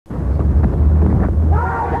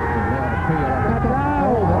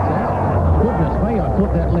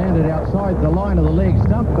thought that landed outside the line of the leg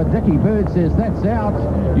stump, but Dickie Bird says that's out.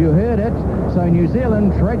 You heard it. So New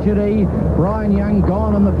Zealand tragedy. Brian Young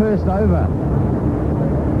gone in the first over.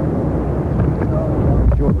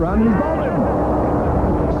 Short run, he's bowled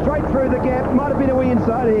him. Straight through the gap, might have been a wee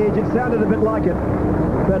inside edge, it sounded a bit like it.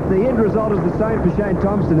 But the end result is the same for Shane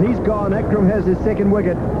Thompson. He's gone, Akram has his second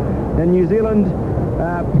wicket. And New Zealand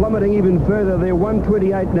plummeting even further. They're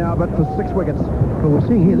 128 now, but for 6 wickets. Well, we're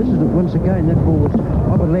seeing here, this is once again, that ball was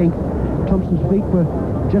of a length. Thompson's feet were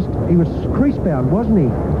just, he was crease bound, wasn't he?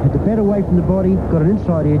 Had the bat away from the body, got an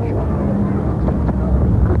inside edge.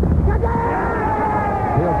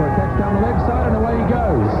 Heel for a catch down the leg side, and away he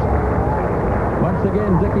goes. Once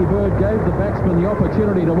again, Dickie Bird gave the batsman the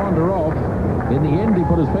opportunity to wander off. In the end, he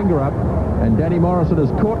put his finger up, and Danny Morrison is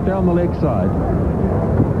caught down the leg side.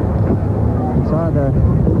 It's either...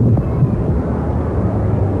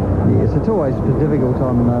 Yes, it's always difficult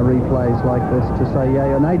on replays like this to say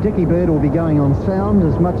yay or nay. Dickie Bird will be going on sound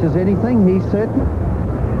as much as anything, he's certain.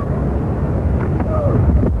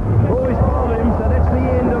 Always bowled him, so that's the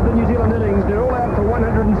end of the New Zealand innings. They're all out for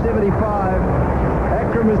 175.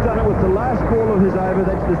 Akram has done it with the last ball of his over.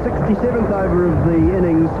 That's the 67th over of the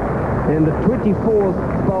innings, and the 24th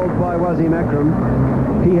bowled by Wasim Akram.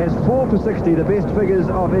 He has 4 for 60, the best figures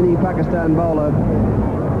of any Pakistan bowler.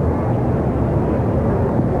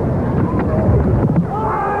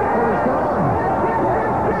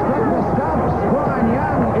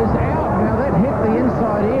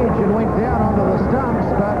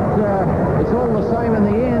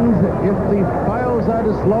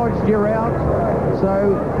 Dislodged, you're out.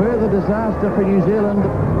 So further disaster for New Zealand.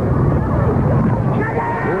 He's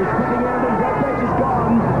picking out and Greatbatch is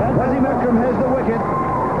gone. Wasim Akram has the wicket,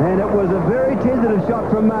 and it was a very tentative shot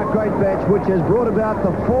from Mark Greatbatch, which has brought about the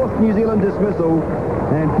 4th New Zealand dismissal,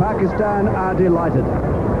 and Pakistan are delighted.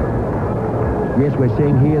 Yes, we're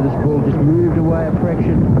seeing here this ball just moved away a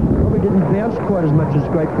fraction. Probably didn't bounce quite as much as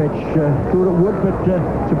Greatbatch thought it would, but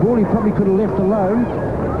it's a ball he probably could have left alone.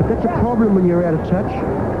 But that's a problem when you're out of touch.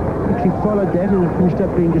 Actually followed that, and it finished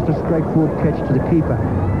up being just a straightforward catch to the keeper.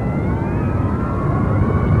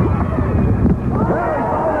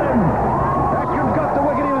 Akram got the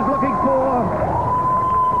wicket he was looking for.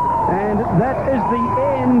 And that is the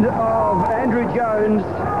end of Andrew Jones.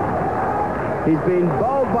 He's been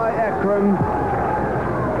bowled by Akram.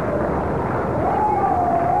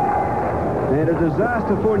 And a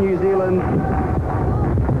disaster for New Zealand,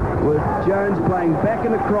 with Jones playing back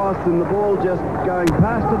and across and the ball just going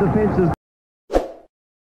past the defences.